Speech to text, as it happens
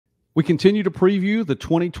We continue to preview the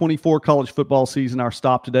 2024 college football season. Our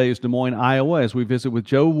stop today is Des Moines, Iowa, as we visit with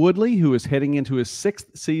Joe Woodley, who is heading into his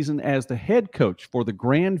 6th season as the head coach for the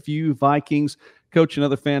Grand View Vikings. Coach,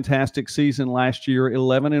 another fantastic season last year,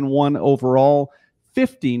 11-1 overall,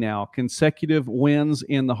 50 now consecutive wins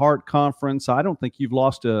in the Hart Conference. I don't think you've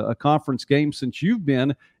lost a conference game since you've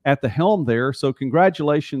been at the helm there, so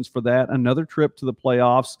congratulations for that. Another trip to the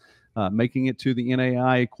playoffs. Making it to the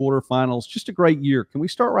NAIA quarterfinals. Just a great year. Can we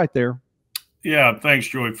start right there? Yeah, thanks,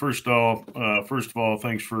 Joey. First of all,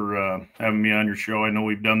 thanks for having me on your show. I know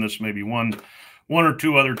we've done this maybe one or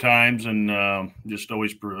two other times, and just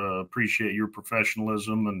always appreciate your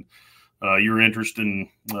professionalism and your interest in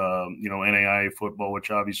NAIA football, which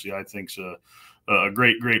obviously I think's a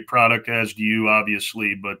great product, as do you,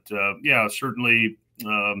 obviously. But yeah, certainly,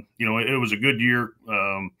 it was a good year.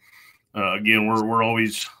 Again, we're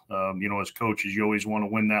always, as coaches, you always want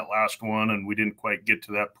to win that last one, and we didn't quite get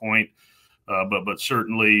to that point. But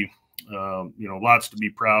certainly, lots to be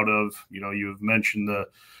proud of. You've mentioned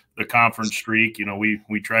the conference streak.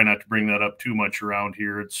 We try not to bring that up too much around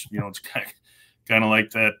here. It's kind of like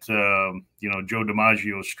that, Joe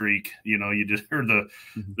DiMaggio streak. You just heard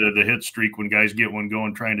the hit streak when guys get one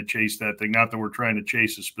going, trying to chase that thing. Not that we're trying to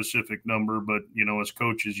chase a specific number, but as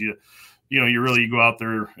coaches, you go out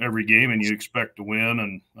there every game and you expect to win.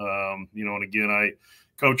 And again,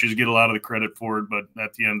 coaches get a lot of the credit for it, but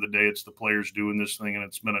at the end of the day, it's the players doing this thing, and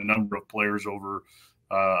it's been a number of players over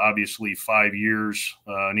obviously 5 years,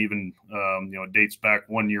 and even it dates back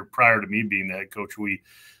 1 year prior to me being the head coach. We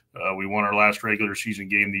won our last regular season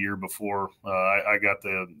game the year before I got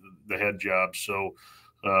the head job. So,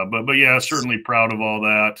 but yeah, certainly proud of all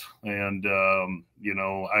that. And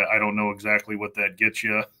I don't know exactly what that gets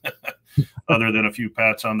you, other than a few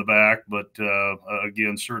pats on the back. But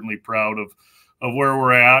again, certainly proud of where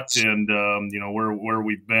we're at, and where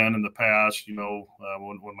we've been in the past.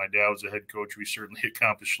 When my dad was a head coach, we certainly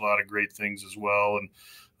accomplished a lot of great things as well. And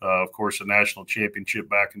of course, a national championship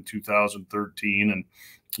back in 2013. And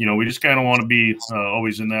we just kind of want to be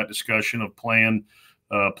always in that discussion of playing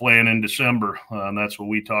in December, and that's what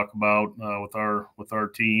we talk about with our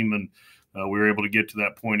team. And we were able to get to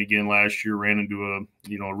that point again last year. Ran into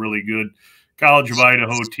a really good College of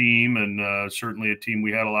Idaho team, and certainly a team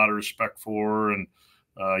we had a lot of respect for. And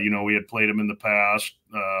we had played them in the past.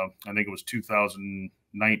 I think it was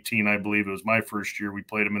 2019, I believe it was my first year. We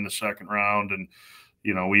played them in the second round, and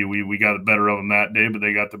we got the better of them that day, but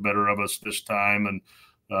they got the better of us this time. And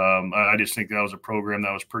I just think that was a program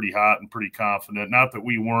that was pretty hot and pretty confident. Not that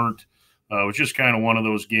we weren't. It was just kind of one of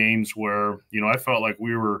those games where I felt like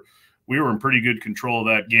we were in pretty good control of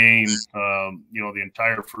that game. The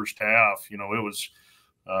entire first half. It was.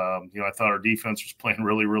 I thought our defense was playing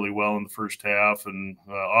really, really well in the first half, and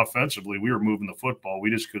offensively we were moving the football.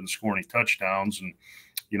 We just couldn't score any touchdowns, and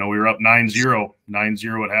we were up 9-0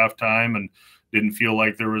 at halftime, and didn't feel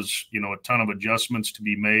like there was a ton of adjustments to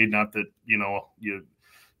be made. Not that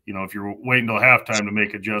if you're waiting until halftime to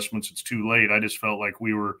make adjustments, it's too late. I just felt like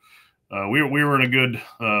we were in a good,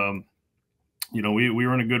 we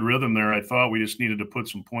were in a good rhythm there. I thought we just needed to put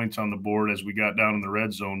some points on the board as we got down in the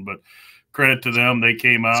red zone. But credit to them, they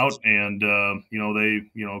came out and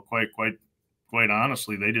quite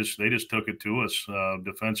honestly, they just took it to us.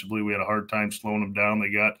 Defensively, we had a hard time slowing them down.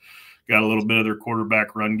 They got a little bit of their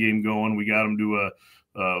quarterback run game going. We got them to a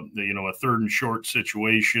 3rd and short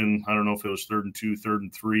situation. I don't know if it was 3rd and 2, 3rd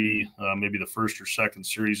and 3, maybe the first or second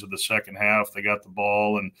series of the second half. They got the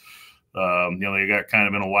ball, and they got kind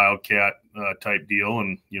of in a wildcat type deal,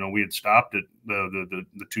 and we had stopped it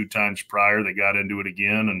the 2 times prior. They got into it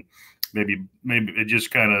again, and maybe it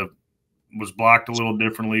just kind of was blocked a little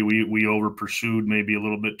differently. We over pursued maybe a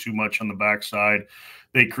little bit too much on the backside.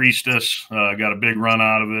 They creased us, got a big run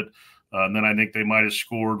out of it. And then I think they might have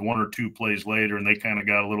scored 1 or 2 plays later, and they kind of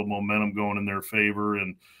got a little momentum going in their favor.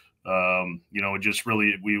 And, it just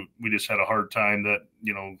really, we just had a hard time that,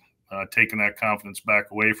 taking that confidence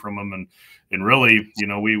back away from them. And really,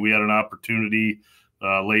 we had an opportunity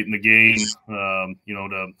late in the game,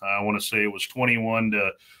 I want to say it was 21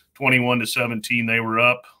 to 17, they were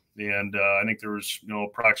up. And I think there was,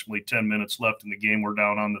 approximately 10 minutes left in the game. We're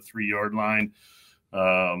down on the 3-yard line.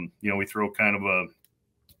 We throw kind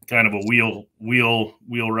of a wheel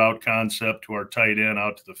route concept to our tight end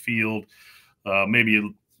out to the field.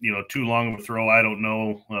 Maybe, too long of a throw. I don't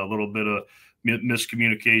know. A little bit of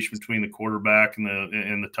miscommunication between the quarterback and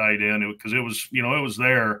the tight end, because it was, it was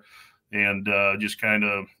there, and just kind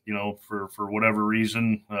of, for whatever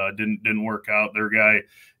reason, didn't work out. Their guy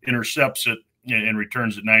intercepts it and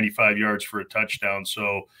returns it 95 yards for a touchdown.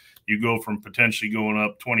 So, you go from potentially going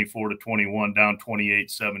up 24-21 down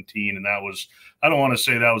 28-17. And that was, I don't want to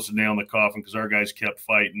say that was the nail in the coffin because our guys kept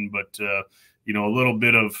fighting, but, you know, a little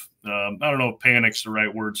bit of, I don't know if panic's the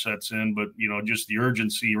right word sets in, but, you know, just the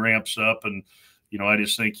urgency ramps up. And, you know, I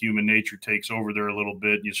just think human nature takes over there a little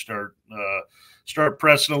bit. And you start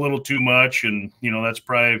pressing a little too much. And, you know, that's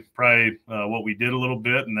probably what we did a little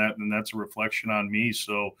bit. And that's a reflection on me.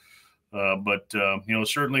 So, you know,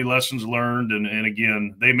 certainly lessons learned. And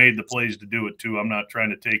again, they made the plays to do it too. I'm not trying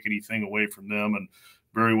to take anything away from them, and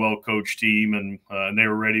very well coached team. And they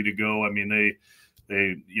were ready to go. I mean, they,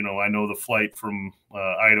 you know, I know the flight from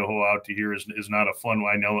Idaho out to here is not a fun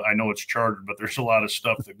one. I know it's chartered, but there's a lot of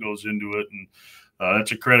stuff that goes into it. And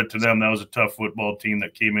that's a credit to them. That was a tough football team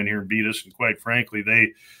that came in here and beat us. And quite frankly,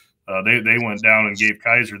 they went down and gave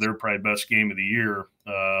Kaiser their probably best game of the year.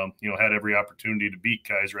 You know, had every opportunity to beat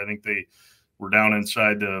Kaiser. I think they were down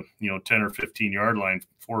inside the, you know, 10 or 15 yard line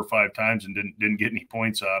 4 or 5 times and didn't get any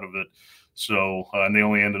points out of it. So, and they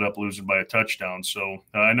only ended up losing by a touchdown. So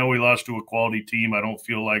I know we lost to a quality team. I don't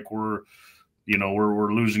feel like we're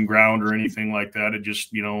losing ground or anything like that. It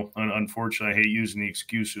just, you know, unfortunately, I hate using the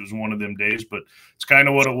excuse. It was one of them days, but it's kind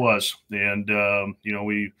of what it was. And, you know,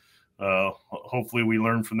 we hopefully we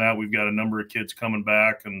learn from that. We've got a number of kids coming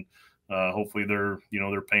back, and hopefully they're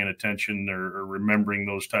paying attention. They're remembering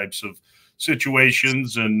those types of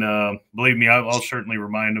situations. And believe me, I'll certainly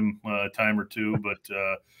remind them a time or two. But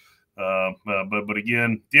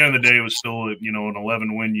again, at the end of the day, it was still, you know, an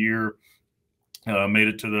 11-win year. Made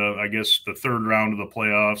it to the third round of the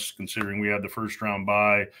playoffs, considering we had the first round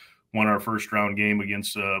bye, won our first round game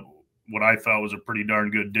against what I thought was a pretty darn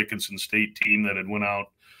good Dickinson State team that had went out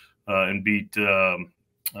and beat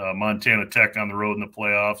Montana Tech on the road in the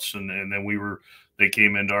playoffs. And then they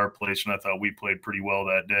came into our place, and I thought we played pretty well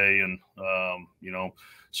that day. And, you know,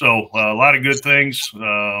 so a lot of good things.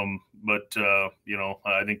 But you know,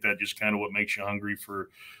 I think that just kind of what makes you hungry for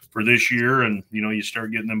this year. And, you know, you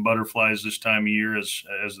start getting them butterflies this time of year as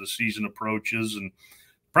the season approaches, and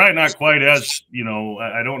probably not quite as, you know,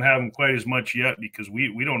 I don't have them quite as much yet because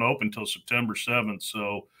we don't open until September 7th.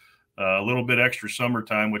 So a little bit extra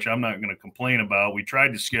summertime, which I'm not going to complain about. We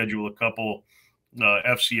tried to schedule a couple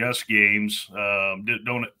FCS games.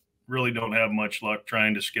 Don't have much luck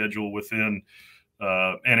trying to schedule within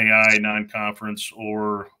NAIA non-conference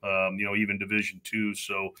or, you know, even Division II.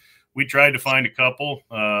 So we tried to find a couple.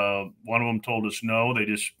 One of them told us no. They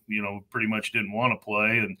just, you know, pretty much didn't want to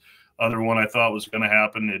play. And other one I thought was going to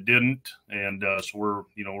happen, it didn't. And so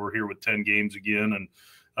we're here with 10 games again,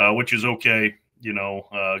 and which is okay. You know,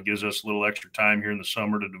 gives us a little extra time here in the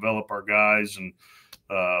summer to develop our guys, and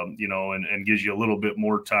you know, and gives you a little bit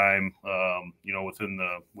more time, you know,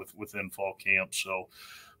 within fall camp. So.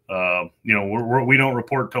 You know, we don't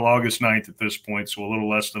report till August 9th at this point, so a little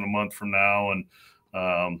less than a month from now. And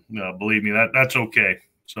believe me, that's okay.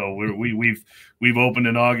 So we've opened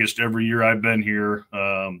in August every year I've been here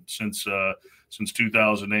since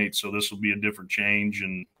 2008. So this will be a different change,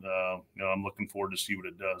 and you know, I'm looking forward to see what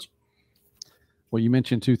it does. Well, you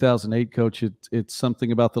mentioned 2008, Coach. It's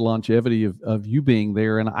something about the longevity of you being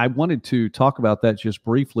there. And I wanted to talk about that just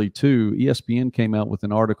briefly, too. ESPN came out with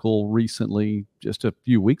an article recently, just a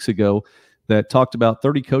few weeks ago, that talked about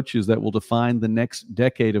 30 coaches that will define the next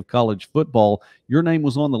decade of college football. Your name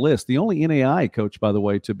was on the list. The only NAIA coach, by the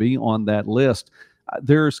way, to be on that list.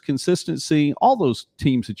 There's consistency. All those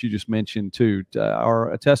teams that you just mentioned, too,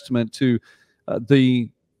 are a testament to the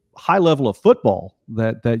high level of football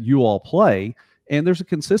that you all play. And there's a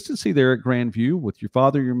consistency there at Grand View with your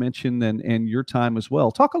father you mentioned, and your time as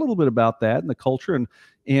well. Talk a little bit about that and the culture,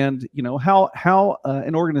 and you know how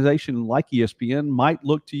an organization like ESPN might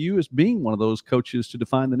look to you as being one of those coaches to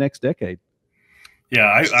define the next decade.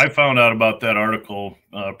 Yeah, I found out about that article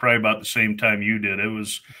probably about the same time you did. It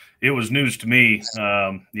was news to me.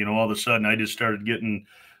 You know, all of a sudden I just started getting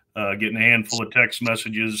a handful of text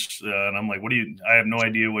messages, and I'm like, I have no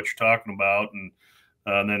idea what you're talking about. And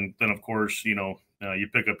then of course, you know, you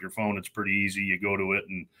pick up your phone. It's pretty easy. You go to it,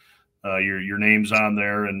 and your name's on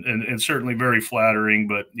there, and certainly very flattering.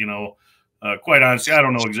 But you know, quite honestly, I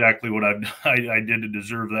don't know exactly what I did to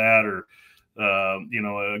deserve that, or you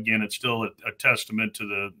know, again, it's still a testament to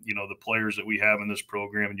the players that we have in this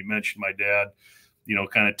program. And you mentioned my dad, you know,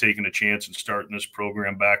 kind of taking a chance and starting this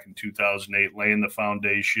program back in 2008, laying the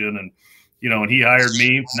foundation, and you know, and he hired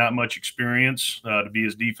me, not much experience, to be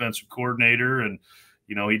his defensive coordinator. And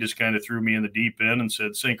you know, he just kind of threw me in the deep end and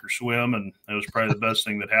said, sink or swim. And that was probably the best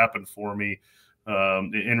thing that happened for me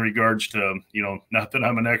in regards to, you know, not that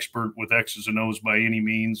I'm an expert with X's and O's by any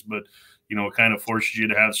means, but, you know, it kind of forces you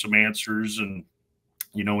to have some answers. And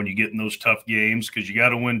when you get in those tough games, because you got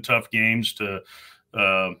to win tough games to,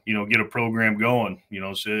 get a program going,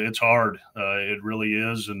 so it's hard. It really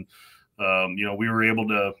is. And, we were able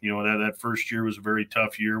to, that first year was a very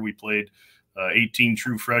tough year. We played 18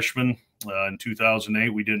 true freshmen in 2008.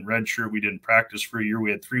 We didn't redshirt. We didn't practice for a year.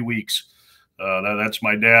 We had 3 weeks. That's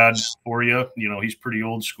my dad for you. He's pretty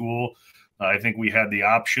old school. I think we had the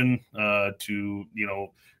option to,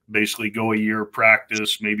 basically go a year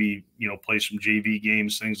practice, maybe, play some JV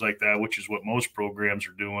games, things like that, which is what most programs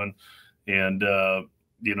are doing. And,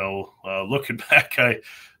 looking back,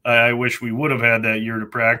 I wish we would have had that year to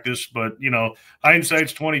practice, but,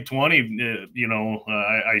 hindsight's 2020.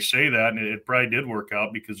 I say that, and it probably did work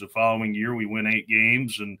out, because the following year we win 8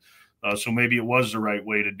 games. And so maybe it was the right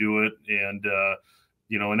way to do it. And,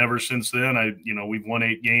 and ever since then, we've won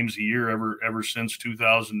 8 games a year ever since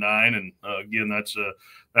 2009. And again,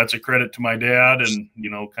 that's a credit to my dad, and,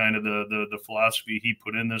 kind of the philosophy he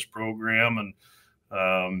put in this program, and,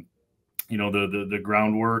 the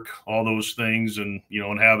groundwork, all those things. And,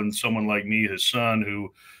 and having someone like me, his son,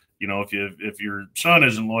 who, if your son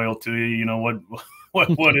isn't loyal to you,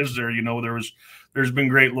 what is there? There's been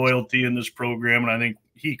great loyalty in this program, and I think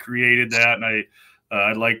he created that. And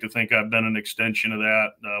I'd like to think I've been an extension of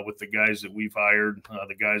that with the guys that we've hired,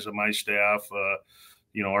 the guys on my staff.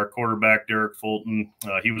 Our quarterback, Derek Fulton,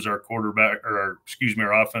 he was our quarterback, or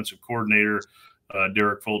our offensive coordinator,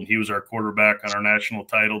 Derek Fulton. He was our quarterback on our national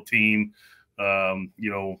title team. I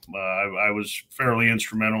was fairly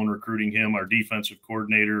instrumental in recruiting him. Our defensive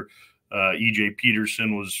coordinator, EJ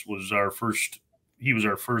Peterson, was our first. He was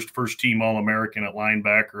our first team All-American at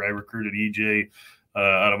linebacker. I recruited EJ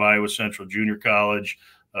out of Iowa Central Junior College.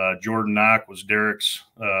 Jordan Knox was Derek's.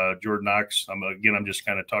 Jordan Knox. I'm just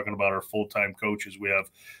kind of talking about our full-time coaches. We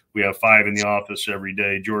have 5 in the office every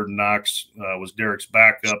day. Jordan Knox was Derek's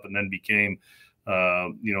backup, and then became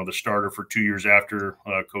the starter for 2 years after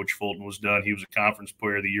Coach Fulton was done. He was a Conference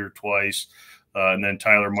Player of the Year twice. And then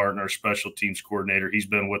Tyler Martin, our special teams coordinator, he's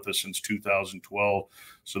been with us since 2012.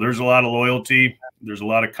 So there's a lot of loyalty. There's a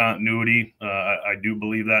lot of continuity. I do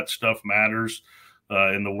believe that stuff matters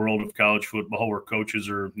in the world of college football, where coaches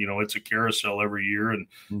are, it's a carousel every year. And,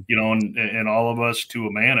 and all of us, to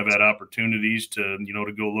a man, have had opportunities to,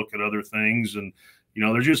 to go look at other things. And,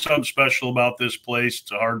 there's just something special about this place.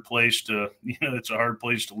 It's a hard place to,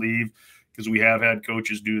 leave, because we have had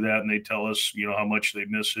coaches do that, and they tell us, how much they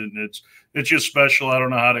miss it. And it's just special. I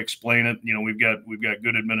don't know how to explain it. We've got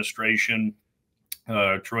good administration.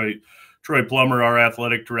 Troy Plummer, our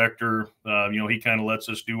athletic director, he kind of lets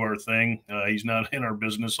us do our thing. He's not in our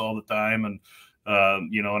business all the time. And,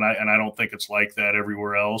 and I don't think it's like that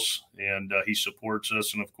everywhere else. And he supports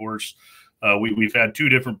us. And of course, we've had 2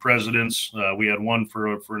 different presidents. We had one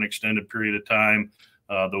for an extended period of time.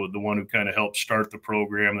 The one who kind of helped start the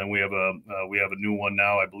program. Then we have a new one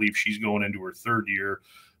now. I believe she's going into her 3rd year,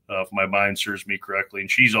 if my mind serves me correctly,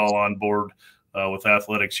 and she's all on board with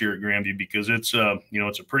athletics here at Grand View, because it's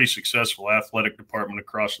it's a pretty successful athletic department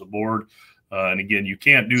across the board. And again, you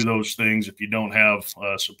can't do those things if you don't have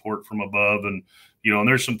support from above. And and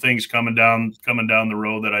there's some things coming down the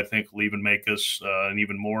road that I think will even make us an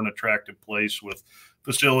even more an attractive place, with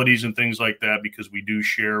facilities and things like that, because we do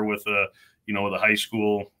share with the high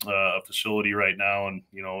school facility right now. And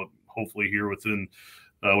hopefully here within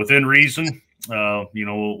reason,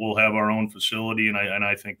 we'll have our own facility, and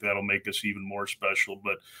I think that'll make us even more special.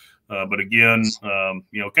 But again,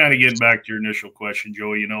 kind of getting back to your initial question,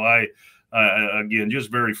 Joey, again, just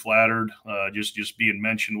very flattered, just being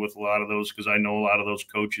mentioned with a lot of those, because I know a lot of those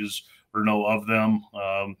coaches, or know of them,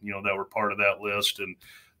 that were part of that list. And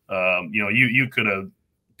you could have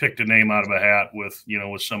picked a name out of a hat with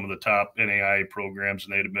some of the top NAIA programs,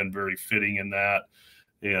 and they'd have been very fitting in that.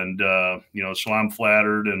 And, so I'm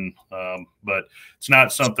flattered, and, but it's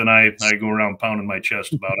not something I go around pounding my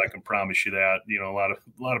chest about. I can promise you that.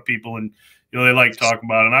 A lot of people, and, they like talking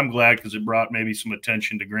about it, and I'm glad, because it brought maybe some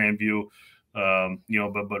attention to Grand View.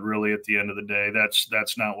 But really, at the end of the day,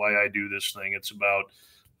 that's not why I do this thing. It's about,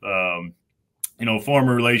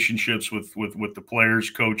 former relationships with the players,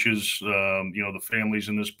 coaches, the families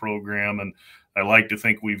in this program. And I like to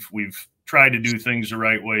think we've tried to do things the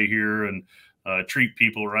right way here, and treat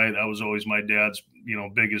people right. That was always my dad's,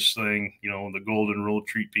 biggest thing, the golden rule: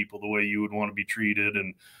 treat people the way you would want to be treated.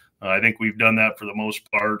 And I think we've done that for the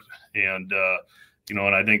most part. And,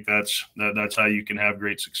 and I think that's how you can have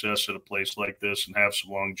great success at a place like this and have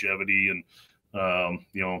some longevity. And,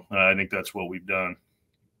 I think that's what we've done.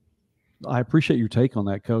 I appreciate your take on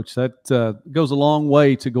that, Coach. That goes a long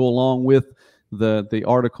way to go along with the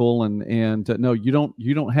article. And no, you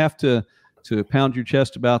don't have to to pound your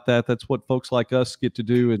chest about that. That's what folks like us get to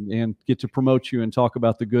do, and get to promote you and talk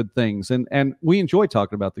about the good things. And we enjoy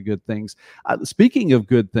talking about the good things. Speaking of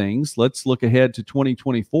good things, let's look ahead to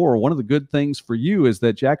 2024. One of the good things for you is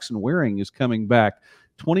that Jackson Waring is coming back.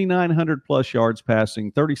 2,900 plus yards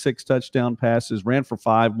passing, 36 touchdown passes, ran for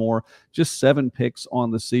 5 more, just 7 picks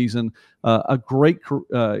on the season. A great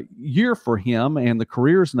year for him, and the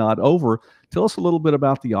career's not over. Tell us a little bit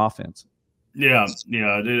about the offense. Yeah.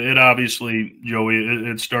 It obviously, Joey,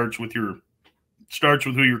 it starts with who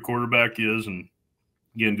your quarterback is, and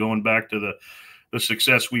again, going back to the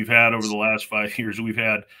success we've had over the last 5 years, we've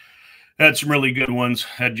had some really good ones.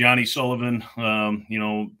 Had Johnny Sullivan,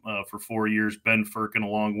 for 4 years. Ben Firkin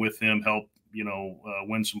along with him helped,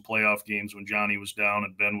 win some playoff games when Johnny was down,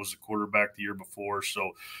 and Ben was the quarterback the year before.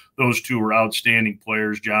 So those two were outstanding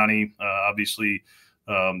players. Johnny, obviously,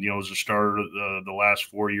 was a starter the last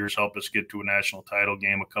 4 years, helped us get to a national title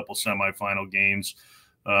game, a couple semifinal games.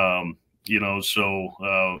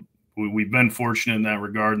 We've been fortunate in that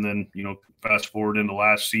regard. And then, fast forward into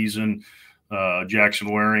last season,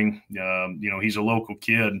 Jackson Waring, he's a local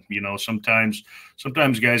kid. Sometimes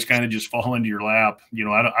guys kind of just fall into your lap.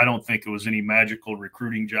 I don't think it was any magical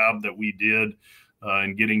recruiting job that we did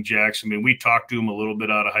in getting Jackson. I mean, we talked to him a little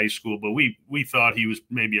bit out of high school, but we thought he was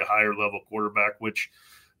maybe a higher level quarterback, which,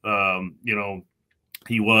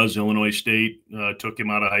 he was. Illinois State took him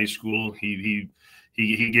out of high school. He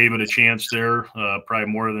gave it a chance there, probably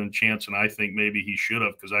more than a chance than I think maybe he should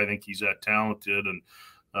have, because I think he's that talented.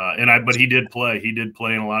 But he did play. He did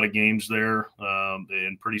play in a lot of games there,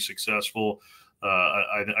 and pretty successful.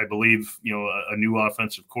 I believe, a new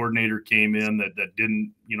offensive coordinator came in that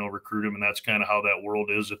didn't, recruit him, and that's kind of how that world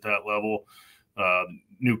is at that level.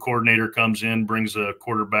 New coordinator comes in, brings a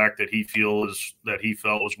quarterback that he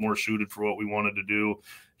felt was more suited for what we wanted to do.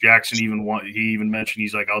 Jackson even mentioned,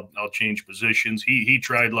 he's like, I'll change positions. He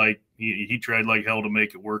tried like hell to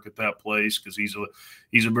make it work at that place, because he's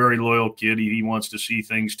a very loyal kid. He wants to see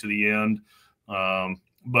things to the end.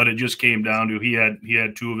 But it just came down to he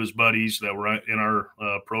had 2 of his buddies that were in our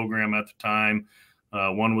program at the time.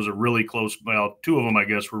 One was a really close. Well, 2 of them, I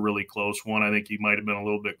guess, were really close. One, I think he might have been a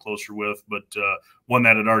little bit closer with, but one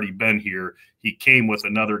that had already been here. He came with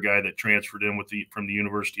another guy that transferred in from the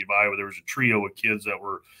University of Iowa. There was a trio of kids that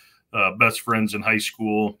were best friends in high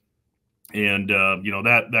school, and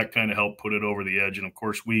that kind of helped put it over the edge. And of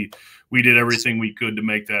course, we did everything we could to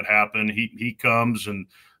make that happen. He comes, and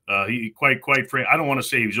he quite frank. I don't want to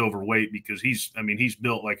say he's overweight, because he's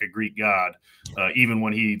built like a Greek god. Even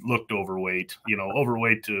when he looked overweight,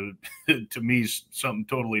 overweight to me is something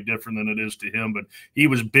totally different than it is to him. But he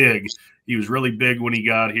was big. He was really big when he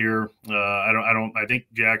got here. I think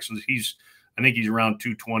Jackson's. I think he's around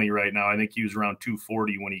 220 right now. I think he was around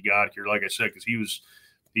 240 when he got here. Like I said, because he was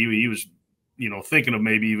thinking of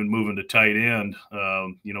maybe even moving to tight end,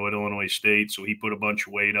 at Illinois State. So he put a bunch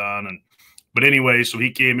of weight on. But anyway, so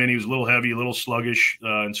he came in. He was a little heavy, a little sluggish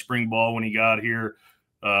in spring ball when he got here.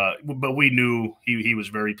 But we knew he was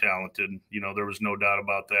very talented. There was no doubt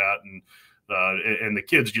about that. And the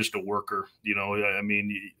kid's just a worker.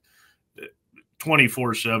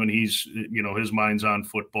 24/7. He's his mind's on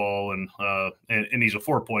football, and he's a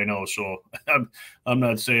 4.0. So I'm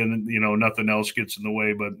not saying nothing else gets in the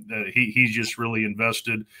way, but he's just really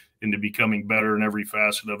invested into becoming better in every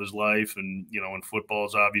facet of his life. And and football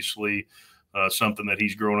is obviously something that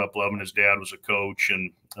he's grown up loving. His dad was a coach,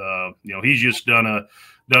 and he's just done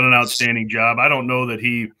an outstanding job. I don't know that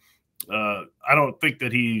I don't think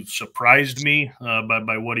that he surprised me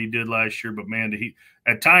by what he did last year, but man,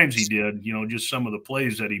 at times he did. Just some of the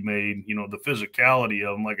plays that he made. The physicality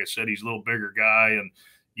of him. Like I said, he's a little bigger guy, and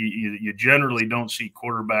you generally don't see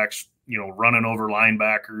quarterbacks running over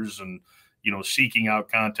linebackers and seeking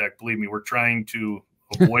out contact. Believe me, we're trying to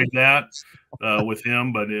avoid that with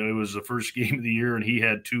him. But it was the first game of the year, and he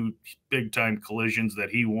had 2 big time collisions that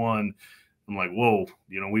he won. I'm like, whoa,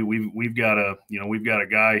 we've got a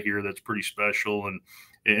guy here that's pretty special,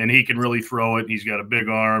 and he can really throw it. He's got a big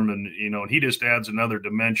arm, and he just adds another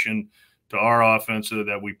dimension to our offense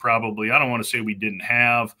that we probably, I don't want to say we didn't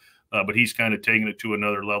have, but he's kind of taking it to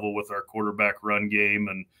another level with our quarterback run game,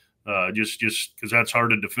 and just because that's hard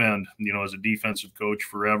to defend. As a defensive coach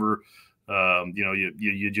forever,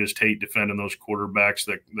 you just hate defending those quarterbacks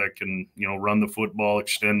that can run the football,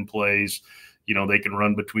 extend plays. They can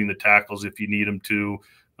run between the tackles if you need them to.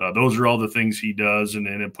 Those are all the things he does, and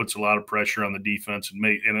it puts a lot of pressure on the defense, and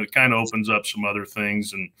it kind of opens up some other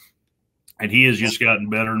things. And he has just gotten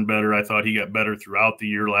better and better. I thought he got better throughout the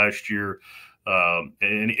year last year,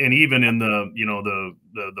 and even in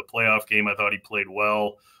the playoff game, I thought he played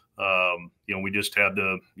well. We just had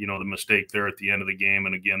the mistake there at the end of the game.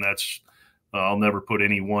 And again, that's, I'll never put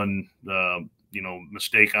any one,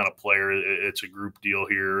 mistake on a player. It's a group deal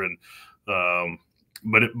here. And,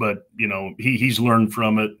 but he's learned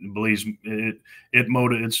from it, believes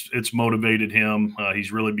it's motivated him.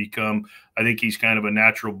 He's really become, I think he's kind of a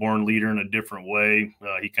natural born leader in a different way.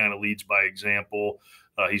 He kind of leads by example.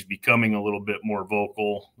 He's becoming a little bit more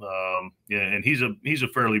vocal. And he's a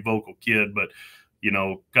fairly vocal kid, but,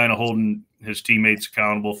 kind of holding his teammates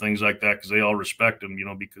accountable, things like that, because they all respect him,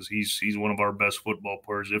 because he's one of our best football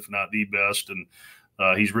players, if not the best. And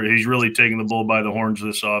he's really taking the bull by the horns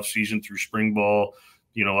this offseason through spring ball,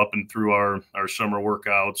 up and through our summer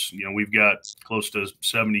workouts. We've got close to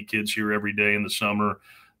 70 kids here every day in the summer,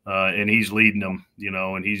 and he's leading them,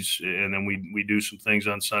 and then we do some things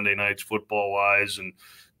on Sunday nights football wise, and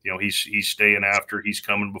he's staying after, he's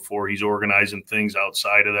coming before, he's organizing things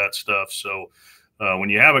outside of that stuff. So when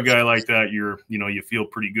you have a guy like that, you feel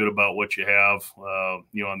pretty good about what you have, on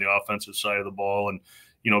the offensive side of the ball. And,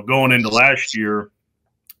 going into last year,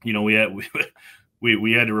 we had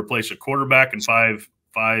to replace a quarterback and five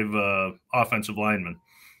offensive linemen.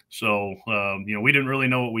 So, we didn't really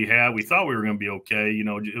know what we had. We thought we were going to be okay.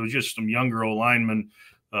 It was just some younger O-linemen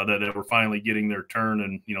that were finally getting their turn.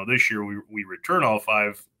 And, this year we return all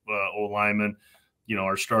five O-linemen,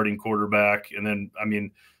 our starting quarterback. And then, I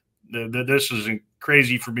mean, this isn't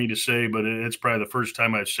crazy for me to say, but it's probably the first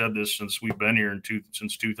time I've said this since we've been here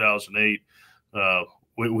since 2008.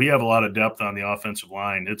 We have a lot of depth on the offensive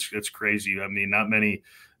line. It's crazy. I mean, not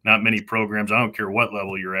many programs. I don't care what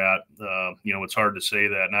level you're at. It's hard to say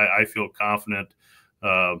that, and I feel confident.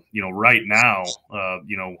 Right now,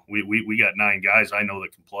 we got 9 guys I know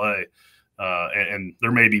that can play, and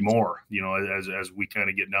there may be more. As we kind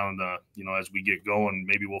of get down the, as we get going,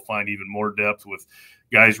 maybe we'll find even more depth with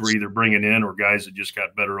guys we're either bringing in or guys that just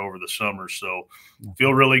got better over the summer. So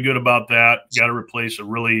feel really good about that. Got to replace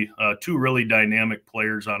two really dynamic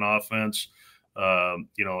players on offense.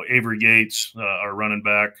 Avery Gates, our running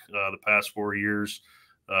back, the past 4 years,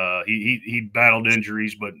 he battled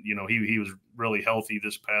injuries, but he was really healthy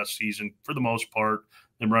this past season for the most part.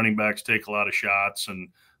 Them running backs take a lot of shots, and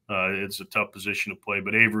it's a tough position to play.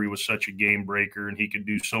 But Avery was such a game breaker, and he could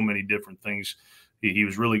do so many different things. He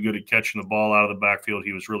was really good at catching the ball out of the backfield.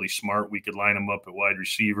 He was really smart. We could line him up at wide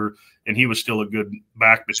receiver, and he was still a good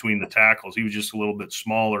back between the tackles. He was just a little bit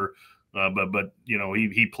smaller, but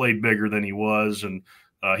he played bigger than he was, and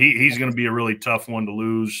he's going to be a really tough one to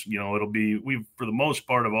lose. We've for the most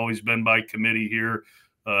part have always been by committee here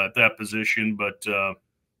at that position, but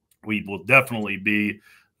we will definitely be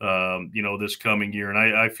this coming year, and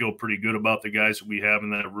I feel pretty good about the guys that we have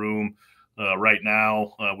in that room. Right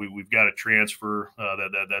now, we've got a transfer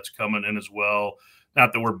that's coming in as well.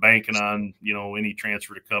 Not that we're banking on, any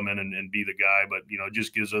transfer to come in and be the guy, but, it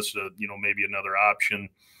just gives us maybe another option.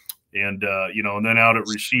 And, and then out at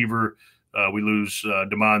receiver, we lose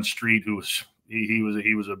Demond Street, who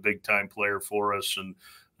was a big time player for us, and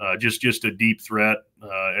just a deep threat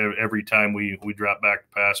every time we drop back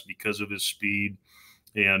to pass because of his speed.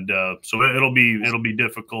 And so it'll be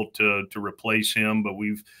difficult to replace him, but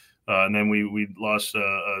and then we lost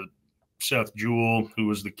Seth Jewell, who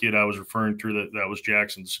was the kid I was referring to. That was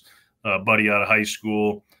Jackson's buddy out of high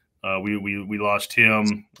school. We lost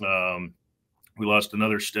him. We lost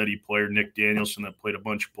another steady player, Nick Danielson, that played a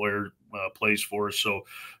bunch of plays for us. So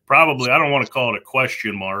probably, I don't want to call it a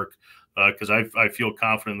question mark because I feel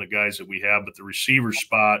confident in the guys that we have, but the receiver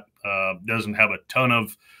spot doesn't have a ton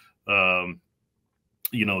of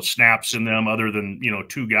snaps in them other than,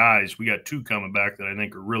 2 guys. We got 2 coming back that I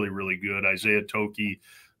think are really, really good. Isaiah Toki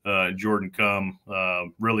and Jordan Cum,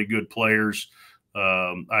 really good players.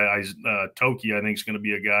 Toki, I think, is going to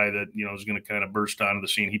be a guy that, is going to kind of burst onto the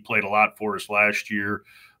scene. He played a lot for us last year,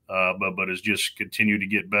 but has just continued to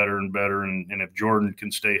get better and better. And if Jordan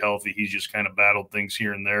can stay healthy, he's just kind of battled things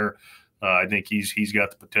here and there. I think he's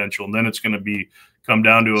got the potential. And then it's going to come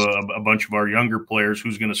down to a bunch of our younger players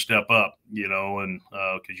who's going to step up, and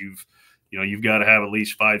because you've got to have at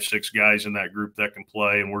least 5-6 guys in that group that can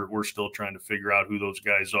play, and we're still trying to figure out who those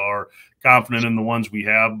guys are. Confident in the ones we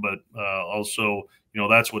have, but also,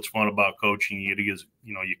 that's what's fun about coaching.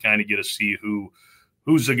 You kind of get to see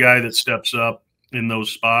who's the guy that steps up in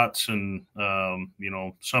those spots, and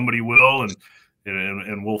somebody will,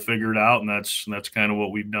 and we'll figure it out, and that's kind of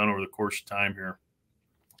what we've done over the course of time here.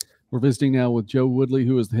 We're visiting now with Joe Woodley,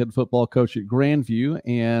 who is the head football coach at Grand View,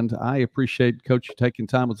 and I appreciate, Coach, you taking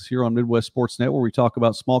time with us here on Midwest Sports Net, where we talk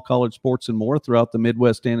about small college sports and more throughout the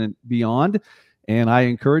Midwest and beyond. And I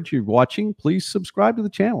encourage you watching, please subscribe to the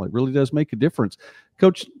channel. It really does make a difference.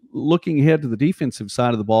 Coach, looking ahead to the defensive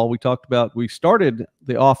side of the ball, we started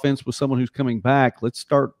the offense with someone who's coming back. Let's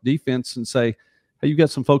start defense and say, hey, you got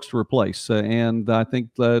some folks to replace. And I think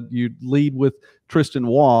you lead with Tristan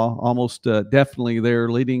Waugh, almost definitely there,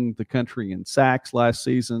 leading the country in sacks last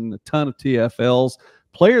season, a ton of TFLs.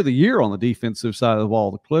 Player of the Year on the defensive side of the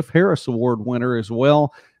ball, the Cliff Harris Award winner as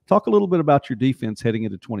well. Talk a little bit about your defense heading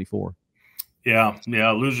into 24. Yeah.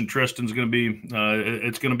 Losing Tristan's going to be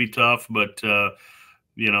it's going to be tough, but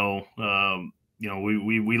we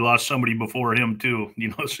lost somebody before him too.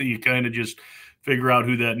 So you kind of just figure out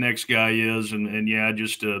who that next guy is, and yeah,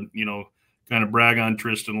 just to kind of brag on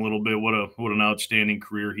Tristan a little bit. What an outstanding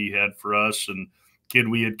career he had for us, and kid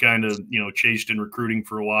we had kind of chased in recruiting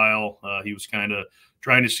for a while. He was kind of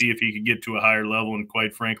trying to see if he could get to a higher level, and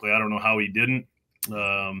quite frankly, I don't know how he didn't.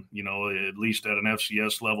 At least at an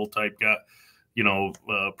FCS level type guy.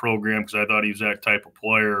 Program, because I thought he was that type of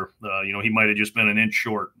player. He might have just been an inch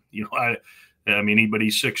short. But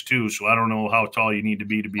he's 6'2", so I don't know how tall you need to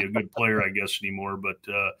be a good player, I guess, anymore. But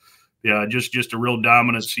yeah, just a real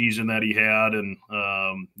dominant season that he had, and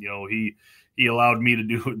he allowed me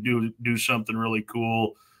to do something really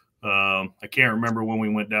cool. I can't remember when we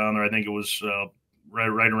went down there. I think it was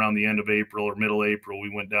right around the end of April or middle April. We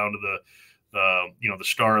went down to the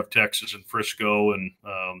Star of Texas in Frisco, and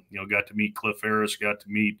got to meet Cliff Harris, got to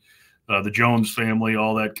meet the Jones family,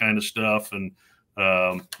 all that kind of stuff, and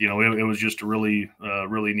it was just a really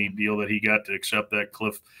neat deal that he got to accept that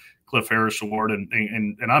Cliff Harris Award,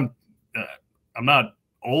 and I'm not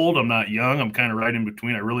old, I'm not young, I'm kind of right in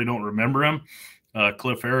between. I really don't remember him,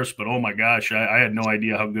 Cliff Harris, but oh my gosh, I had no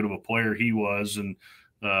idea how good of a player he was, and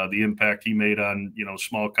the impact he made on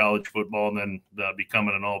small college football, and then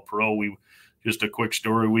becoming an All-Pro. Just a quick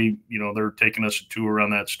story. They're taking us a tour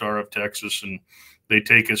on that Star of Texas, and they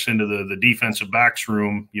take us into the defensive backs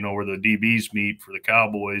room, where the DBs meet for the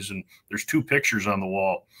Cowboys. And there's two pictures on the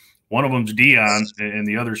wall. One of them's Dion, and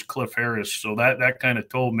the other's Cliff Harris. So that kind of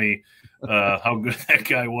told me how good that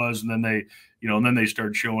guy was. And then they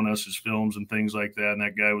started showing us his films and things like that. And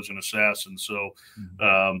that guy was an assassin. So,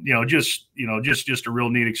 just a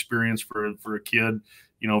real neat experience for a kid,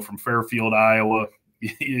 from Fairfield, Iowa.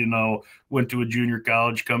 Went to a junior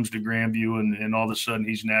college, comes to Grand View, and all of a sudden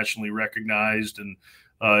he's nationally recognized and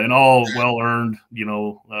all well earned.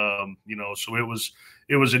 So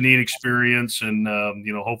it was a neat experience, and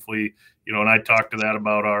hopefully, and I talked to that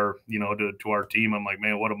about our, to our team. I'm like,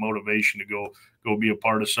 man, what a motivation to go be a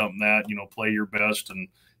part of something that play your best, and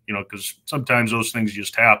because sometimes those things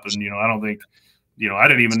just happen. I don't think. I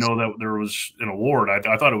didn't even know that there was an award.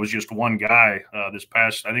 I thought it was just one guy. I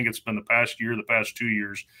think it's been the past 2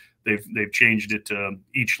 years, they've changed it to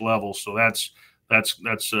each level. So that's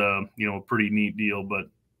a pretty neat deal. But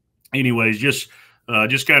anyways, just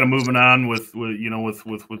kind of moving on with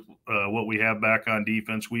what we have back on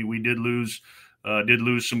defense. We did lose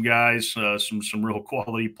some guys, some real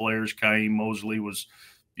quality players. Kaim Mosley was,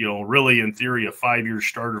 really in theory a 5-year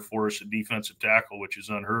starter for us at defensive tackle, which is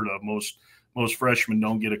unheard of. Most freshmen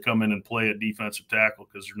don't get to come in and play at defensive tackle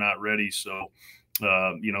because they're not ready. So,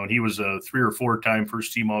 and he was a 3 or 4 time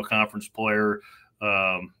first team all conference player.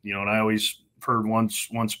 And I always heard once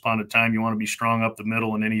upon a time, you want to be strong up the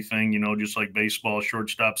middle in anything, just like baseball,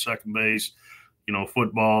 shortstop, second base,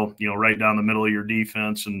 football, right down the middle of your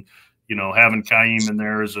defense. And, having Kaim in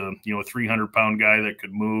there as a 300-pound guy that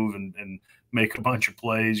could move and make a bunch of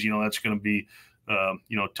plays, that's going to be,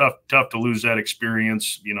 tough to lose that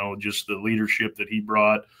experience, just the leadership that he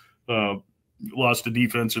brought. Lost a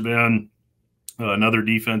defensive end, another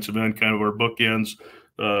defensive end, kind of our bookends.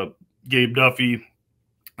 Gabe Duffy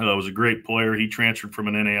was a great player. He transferred from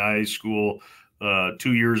an NAIA school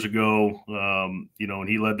 2 years ago, and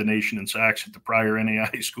he led the nation in sacks at the prior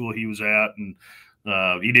NAIA school he was at. And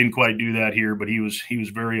he didn't quite do that here, but he was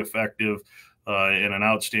very effective. And an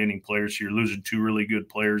outstanding player. So you're losing 2 really good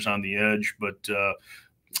players on the edge, but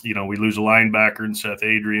we lose a linebacker in Seth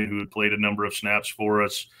Adrian, who had played a number of snaps for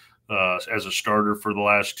us as a starter for the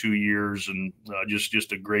last 2 years, and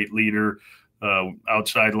just a great leader.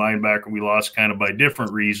 Outside linebacker we lost kind of by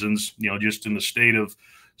different reasons, just in the state of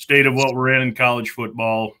what we're in college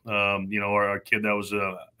football. Our kid that was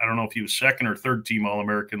I don't know if he was 2nd or 3rd team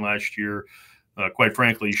All-American last year. Quite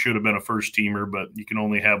frankly, he should have been a first teamer, but you can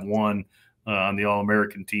only have one. On the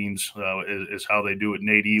All-American teams is how they do it.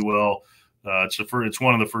 Nate Ewell, it's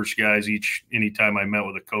one of the first guys. Anytime I met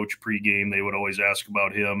with a coach pregame, they would always ask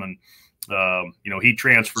about him, and he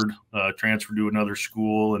transferred to another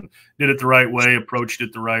school and did it the right way, approached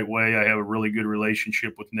it the right way. I have a really good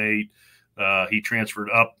relationship with Nate. He transferred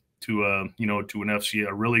up to a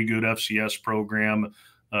really good FCS program.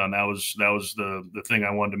 That was the thing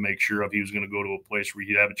I wanted to make sure of. He was going to go to a place where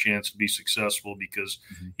he'd have a chance to be successful, because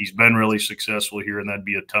he's been really successful here, and that'd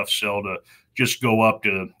be a tough sell to just go up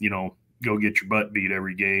to, go get your butt beat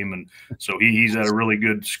every game. And so he's at a really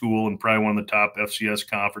good school and probably one of the top FCS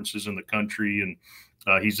conferences in the country. And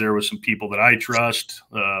he's there with some people that I trust.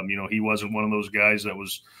 He wasn't one of those guys that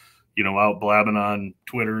was, out blabbing on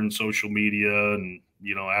Twitter and social media and,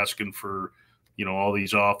 asking for, all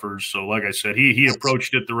these offers. So like I said, he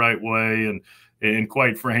approached it the right way. And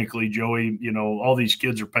quite frankly, Joey, all these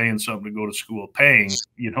kids are paying something to go to school,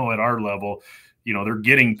 at our level, they're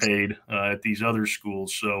getting paid at these other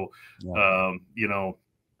schools. So, yeah.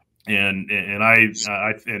 And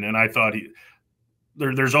I thought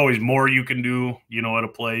there's always more you can do, at a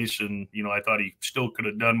place. And, I thought he still could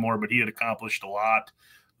have done more, but he had accomplished a lot.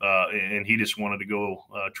 And he just wanted to go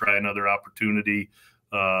try another opportunity.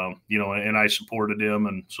 And I supported him.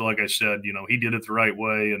 And so, like I said, he did it the right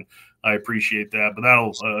way, and I appreciate that. But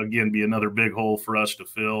that'll, again, be another big hole for us to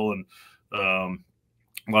fill. And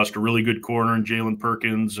lost a really good corner in Jalen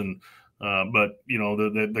Perkins. And but,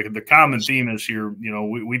 the common theme is here,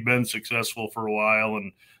 we've been successful for a while.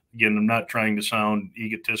 And again, I'm not trying to sound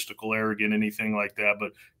egotistical, arrogant, anything like that,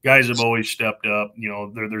 but guys have always stepped up.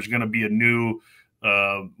 There's going to be a new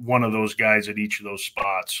one of those guys at each of those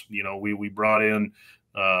spots. We brought in,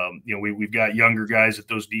 we've got younger guys at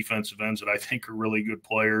those defensive ends that I think are really good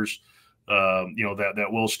players, that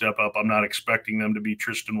will step up. I'm not expecting them to be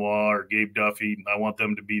Tristan Waugh or Gabe Duffy. I want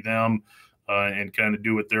them to be them and kind of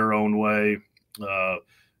do it their own way.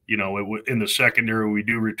 In the secondary, we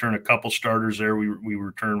do return a couple starters there. We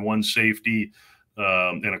return one safety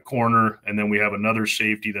and a corner, and then we have another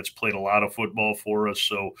safety that's played a lot of football for us.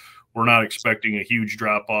 So we're not expecting a huge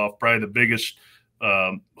drop off. Probably the biggest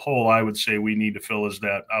hole I would say we need to fill is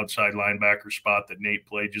that outside linebacker spot that Nate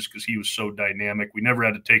played, just because he was so dynamic. We never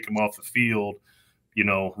had to take him off the field,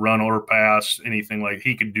 run or pass, anything. Like,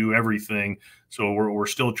 he could do everything. So we're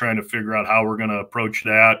still trying to figure out how we're going to approach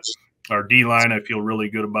that. Our D-line, I feel really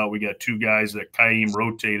good about. We got two guys that Kaim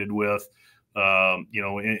rotated with,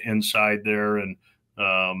 inside there. And,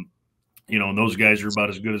 and those guys are about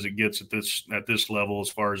as good as it gets at this level, as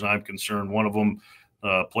far as I'm concerned. One of them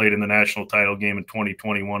played in the national title game in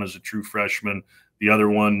 2021 as a true freshman. The other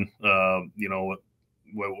one,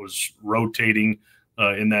 was rotating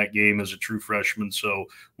in that game as a true freshman. So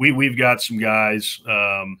we've got some guys,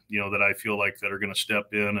 that I feel like that are going to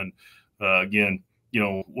step in. And again,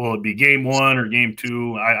 will it be game one or game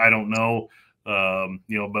two? I don't know.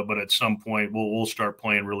 But at some point we'll start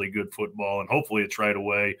playing really good football, and hopefully it's right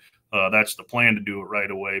away. That's the plan, to do it right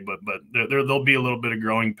away. But there'll be a little bit of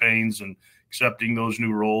growing pains and accepting those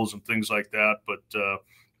new roles and things like that. But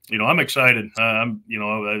I'm excited.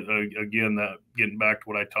 Again, getting back to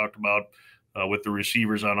what I talked about with the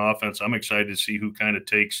receivers on offense, I'm excited to see who kind of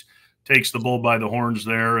takes the bull by the horns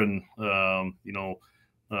there, and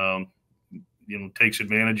takes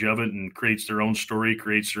advantage of it and creates their own story,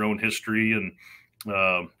 creates their own history. And,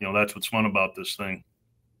 that's what's fun about this thing.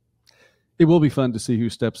 It will be fun to see who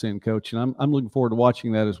steps in, Coach. And I'm looking forward to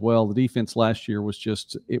watching that as well. The defense last year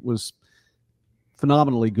was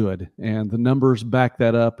phenomenally good, and the numbers back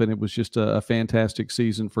that up. And it was just a fantastic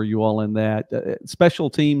season for you all in that. Special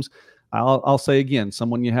teams, I'll say again,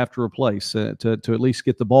 someone you have to replace to at least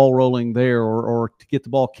get the ball rolling there, or to get the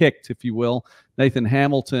ball kicked, if you will. Nathan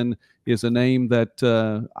Hamilton is a name that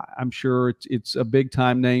I'm sure it's a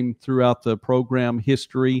big-time name throughout the program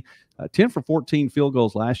history. 10 for 14 field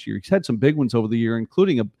goals last year. He's had some big ones over the year,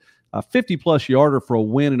 including a 50-plus yarder for a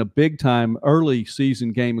win in a big-time early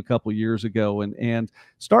season game a couple years ago. And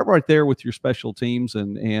start right there with your special teams,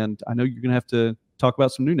 and I know you're going to have to talk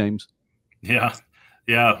about some new names. Yeah.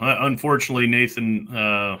 Unfortunately, Nathan,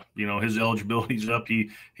 his eligibility's up. He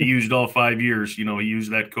used all 5 years. He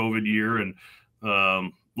used that COVID year, and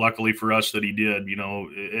luckily for us that he did.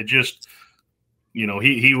 It just,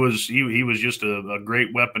 he was just a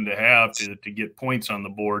great weapon to have to get points on the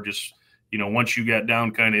board. Just, once you got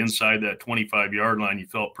down kind of inside that 25-yard line, you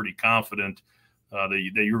felt pretty confident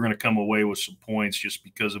that you were going to come away with some points, just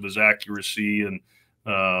because of his accuracy. And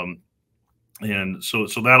so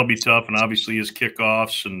that'll be tough. And obviously his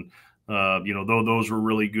kickoffs, and those were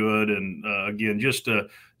really good. And again, just a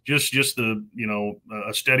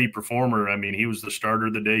steady performer. I mean, he was the starter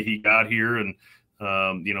the day he got here, and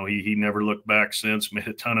he never looked back since. Made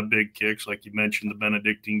a ton of big kicks, like you mentioned, the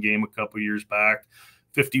Benedictine game a couple years back.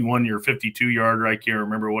 51 or 52 yarder, I can't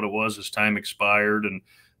remember what it was. His time expired, and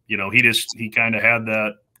he kind of had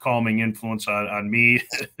that calming influence on me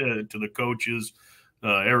to the coaches,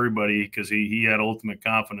 everybody, because he had ultimate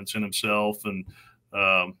confidence in himself. And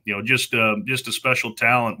just a special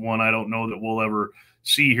talent. One I don't know that we'll ever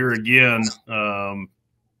see here again.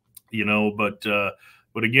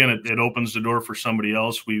 But again, it opens the door for somebody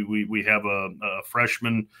else. We have a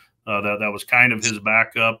freshman that was kind of his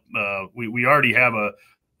backup. We already have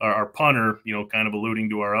our punter, kind of alluding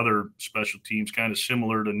to our other special teams, kind of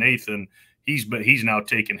similar to Nathan. He's now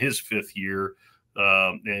taken his 5th year,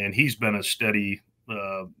 and he's been a steady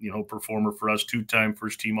performer for us, 2-time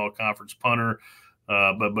first team all conference punter.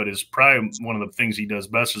 But is probably one of the things he does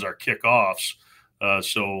best is our kickoffs.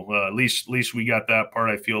 So at least we got that part,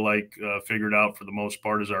 I feel like, figured out for the most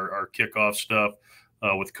part, is our kickoff stuff,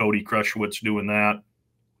 with Cody Krushewitz doing that.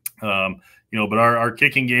 But our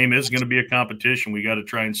kicking game is going to be a competition. We got to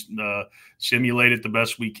try and simulate it the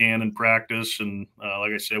best we can in practice. And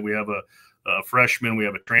like I said, we have a freshman, we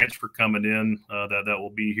have a transfer coming in that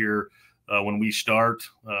will be here when we start.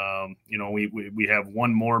 We have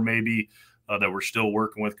one more maybe that we're still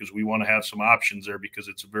working with, because we want to have some options there, because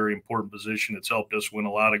it's a very important position. It's helped us win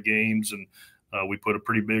a lot of games, and we put a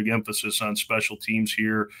pretty big emphasis on special teams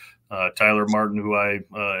here. Tyler Martin, who I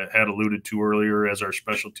had alluded to earlier as our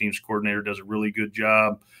special teams coordinator, does a really good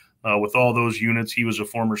job with all those units. He was a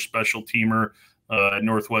former special teamer at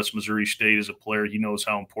Northwest Missouri State as a player. He knows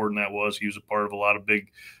how important that was. He was a part of a lot of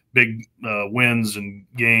big wins and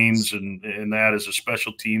games, and that as a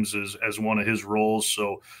special teams as one of his roles.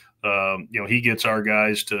 So he gets our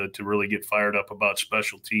guys to really get fired up about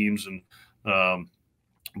special teams. And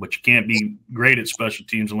but you can't be great at special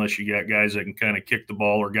teams unless you got guys that can kind of kick the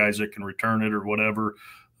ball, or guys that can return it, or whatever.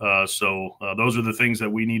 So those are the things that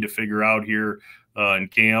we need to figure out here in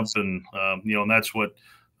camp. And and that's what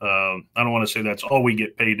I don't want to say that's all we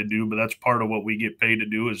get paid to do, but that's part of what we get paid to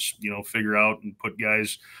do, is figure out and put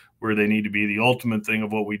guys where they need to be. The ultimate thing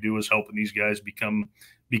of what we do is helping these guys become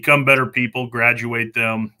better people, graduate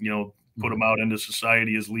them, put them out into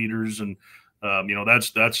society as leaders. And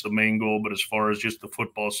that's the main goal. But as far as just the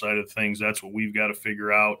football side of things, that's what we've got to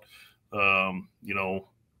figure out. How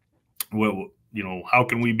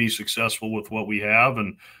can we be successful with what we have?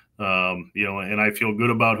 And and I feel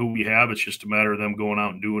good about who we have. It's just a matter of them going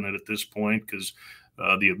out and doing it at this point, because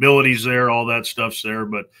the ability's there, all that stuff's there,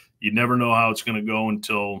 but you never know how it's going to go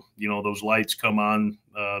until those lights come on,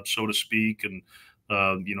 so to speak, and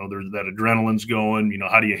there's that adrenaline's going.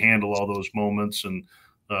 How do you handle all those moments? And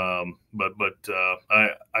but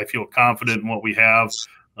I feel confident in what we have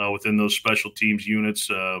within those special teams units,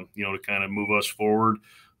 to kind of move us forward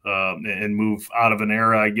and move out of an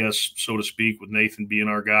era, I guess, so to speak, with Nathan being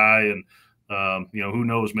our guy. And who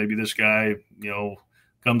knows? Maybe this guy,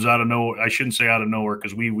 comes out of nowhere. I shouldn't say out of nowhere,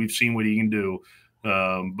 because we've seen what he can do.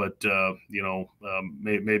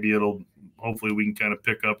 Maybe hopefully we can kind of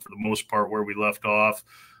pick up for the most part where we left off.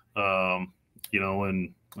 But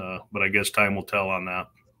I guess time will tell on that.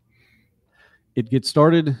 It gets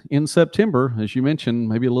started in September, as you mentioned,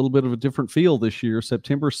 maybe a little bit of a different feel this year.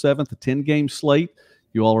 September 7th, a 10-game slate.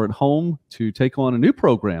 You all are at home to take on a new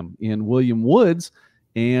program in William Woods,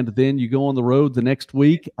 and then you go on the road the next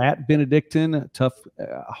week at Benedictine. Tough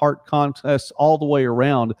heart contest all the way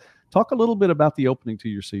around. Talk a little bit about the opening to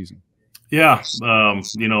your season. Yeah, I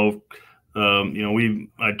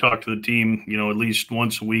talk to the team, at least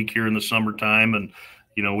once a week here in the summertime, and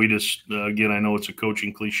we just again, I know it's a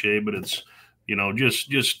coaching cliche, but it's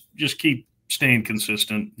just keep staying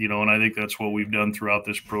consistent, and I think that's what we've done throughout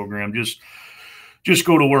this program. Just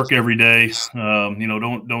go to work every day.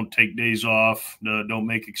 Don't take days off. Don't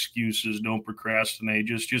make excuses. Don't procrastinate.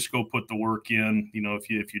 Just go put the work in.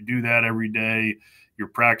 If you do that every day, you're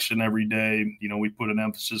practicing every day. We put an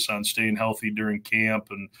emphasis on staying healthy during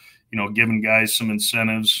camp, and giving guys some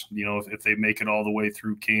incentives. If they make it all the way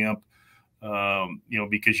through camp,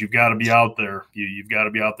 because you've got to be out there. You've got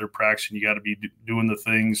to be out there practicing. You got to be doing the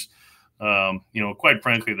things. Quite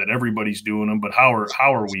frankly, that everybody's doing them, but how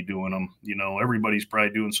are we doing them? Everybody's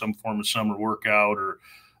probably doing some form of summer workout or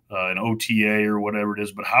an OTA or whatever it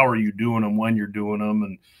is, but how are you doing them when you're doing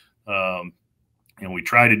them? And we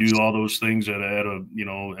try to do all those things at a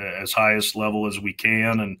as highest level as we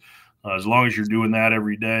can. And as long as you're doing that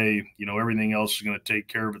every day, everything else is going to take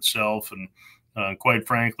care of itself. And quite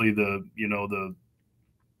frankly, the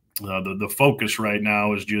focus right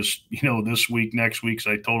now is just, this week, next week, as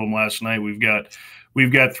I told them last night, we've got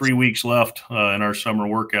 3 weeks left in our summer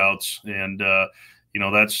workouts. And,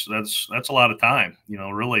 that's a lot of time,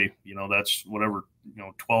 really, that's whatever,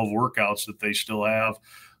 12 workouts that they still have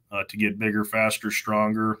to get bigger, faster,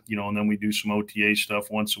 stronger, and then we do some OTA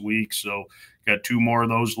stuff once a week. So got 2 more of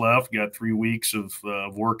those left, got 3 weeks of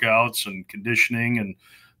workouts and conditioning. And,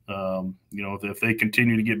 if they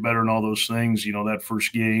continue to get better in all those things, that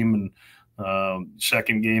first game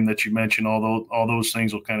second game that you mentioned, all those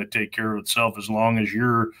things will kind of take care of itself as long as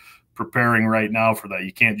you're preparing right now for that.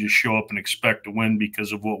 You can't just show up and expect to win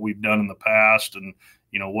because of what we've done in the past and,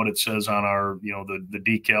 what it says on our, the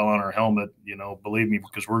decal on our helmet, believe me,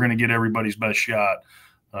 because we're going to get everybody's best shot,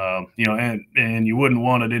 and you wouldn't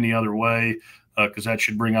want it any other way because that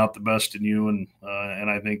should bring out the best in you. And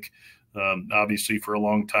I think, obviously for a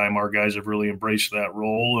long time, our guys have really embraced that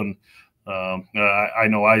role. And I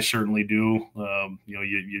know I certainly do.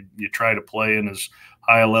 You try to play in as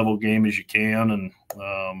high a level game as you can. And,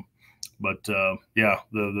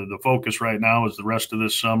 the focus right now is the rest of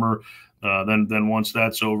this summer. Then once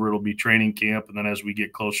that's over, it'll be training camp. And then as we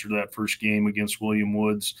get closer to that first game against William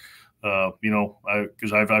Woods,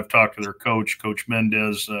 because I've talked to their coach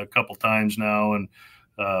Mendez, a couple times now. And,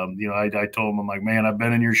 I told him, I'm like, man, I've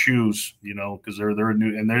been in your shoes, because they're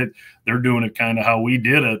new and they're doing it kind of how we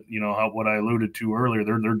did it. What I alluded to earlier,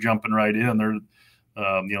 they're jumping right in.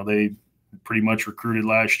 They pretty much recruited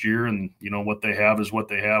last year, and what they have is what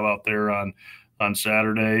they have out there on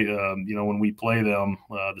Saturday, when we play them,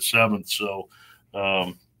 the 7th. So,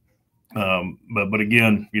 but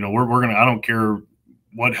again, we're going to, I don't care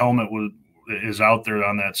what helmet is out there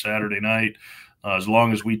on that Saturday night. As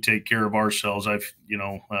long as we take care of ourselves, I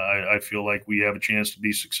feel like we have a chance to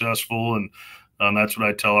be successful. And that's what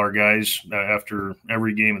I tell our guys after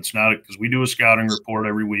every game. It's not because we do a scouting report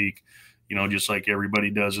every week, just like everybody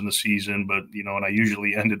does in the season. But, and I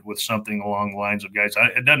usually end it with something along the lines of, guys,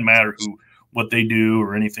 it doesn't matter what they do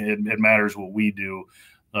or anything. It matters what we do.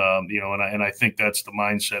 And I think that's the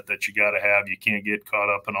mindset that you got to have. You can't get caught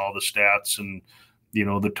up in all the stats and,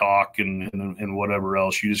 the talk and whatever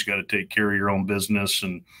else. You just got to take care of your own business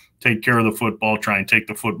and take care of the football, try and take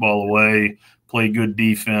the football away, play good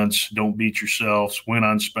defense, don't beat yourselves, win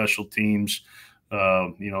on special teams.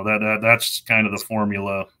 That's kind of the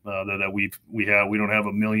formula that we have. We don't have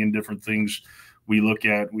a million different things we look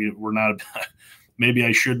at. We're not, maybe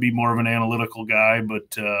I should be more of an analytical guy, but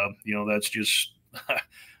that's just,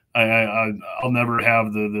 I'll never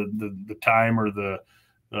have the time or the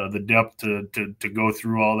depth to go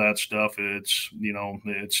through all that stuff. It's,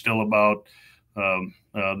 it's still about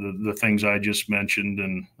the things I just mentioned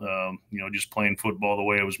and, just playing football the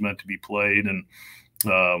way it was meant to be played. And,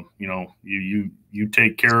 you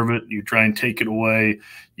take care of it, you try and take it away,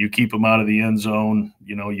 you keep them out of the end zone,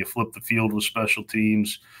 you flip the field with special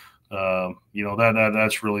teams.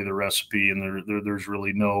 That's really the recipe. And there's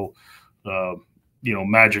really no,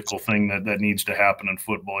 magical thing that needs to happen in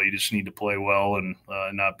football. You just need to play well and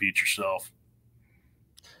not beat yourself.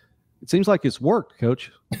 It seems like it's worked,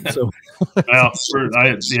 Coach. So, like I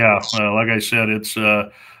said, it's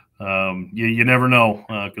you never know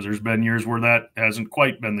because there's been years where that hasn't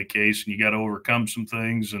quite been the case, and you got to overcome some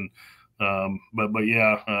things. And I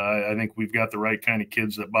think we've got the right kind of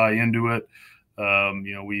kids that buy into it.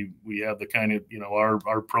 We have the kind of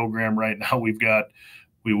our program right now. We've got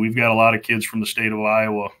a lot of kids from the state of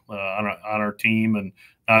Iowa on our team, and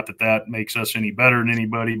not that makes us any better than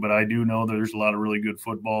anybody, but I do know that there's a lot of really good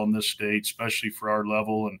football in this state, especially for our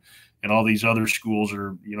level, and all these other schools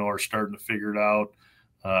are starting to figure it out.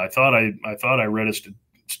 I thought I read a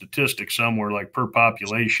statistic somewhere, like per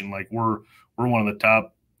population, like we're one of the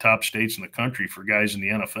top states in the country for guys in the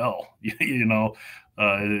NFL.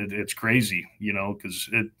 It's crazy, because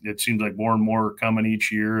it seems like more and more are coming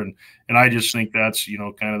each year. And I just think that's,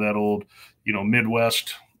 kind of that old,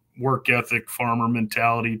 Midwest work ethic, farmer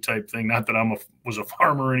mentality type thing. Not that I was a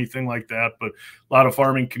farmer or anything like that, but a lot of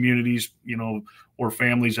farming communities, or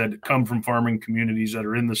families that come from farming communities that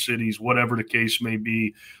are in the cities, whatever the case may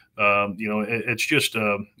be. It's just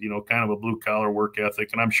kind of a blue collar work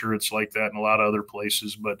ethic. And I'm sure it's like that in a lot of other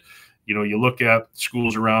places, but you look at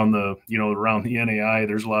schools around the NAIA,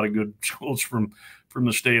 there's a lot of good schools from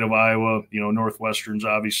the state of Iowa, Northwestern's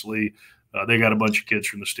obviously, they got a bunch of kids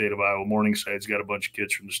from the state of Iowa. Morningside's got a bunch of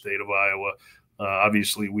kids from the state of Iowa.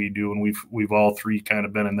 Obviously we do. And we've all three kind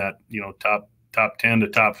of been in that, top 10 to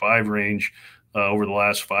top 5 range over the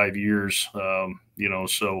last 5 years.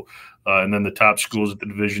 And then the top schools at the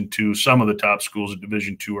Division II, some of the top schools at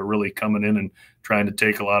Division II are really coming in and trying to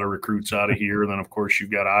take a lot of recruits out of here. And then of course you've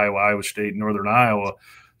got Iowa State, Northern Iowa.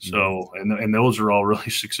 So, and those are all really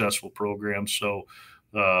successful programs. So,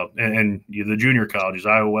 the junior colleges,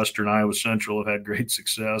 Iowa Western, Iowa Central have had great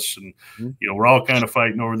success, and we're all kind of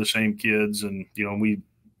fighting over the same kids. And we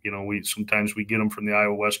sometimes we get them from the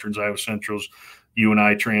Iowa Westerns, Iowa Centrals,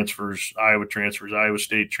 UNI transfers, Iowa transfers, Iowa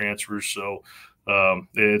State transfers. So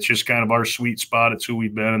it's just kind of our sweet spot. It's who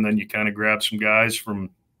we've been, and then you kind of grab some guys from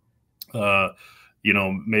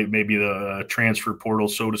maybe the transfer portal,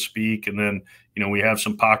 so to speak. And then, we have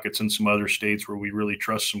some pockets in some other states where we really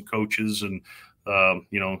trust some coaches. And,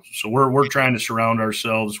 so we're trying to surround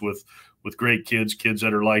ourselves with great kids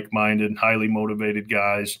that are like-minded, highly motivated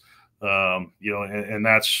guys. And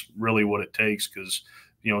that's really what it takes. Cause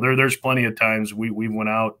there's plenty of times we went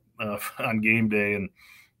out on game day and,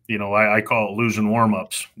 I call it losing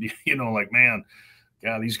warmups, like, man,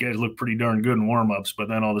 yeah, these guys look pretty darn good in warmups, but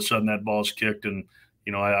then all of a sudden that ball's kicked. And,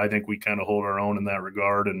 I think we kind of hold our own in that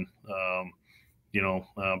regard. And,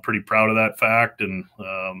 I'm pretty proud of that fact. And,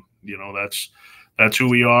 that's who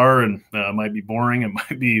we are. And it might be boring. It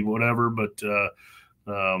might be whatever, but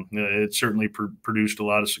it certainly produced a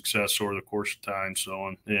lot of success over the course of time.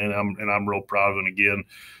 So, and I'm real proud of it. And again,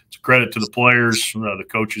 it's a credit to the players, the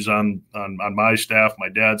coaches on my staff, my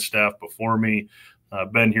dad's staff before me.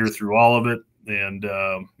 I've been here through all of it, and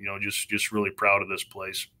just really proud of this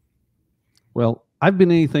place. Well, I've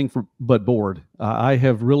been anything but bored. I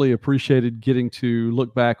have really appreciated getting to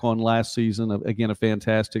look back on last season. Again, a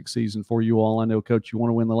fantastic season for you all. I know, Coach, you want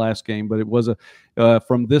to win the last game, but it was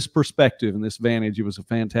from this perspective and this vantage, it was a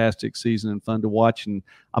fantastic season and fun to watch. And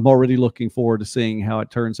I'm already looking forward to seeing how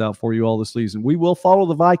it turns out for you all this season. We will follow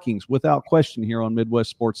the Vikings without question here on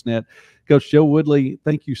Midwest Sportsnet. Coach Joe Woodley,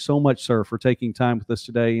 thank you so much, sir, for taking time with us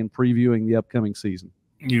today and previewing the upcoming season.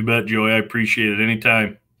 You bet, Joey. I appreciate it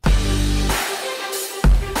anytime.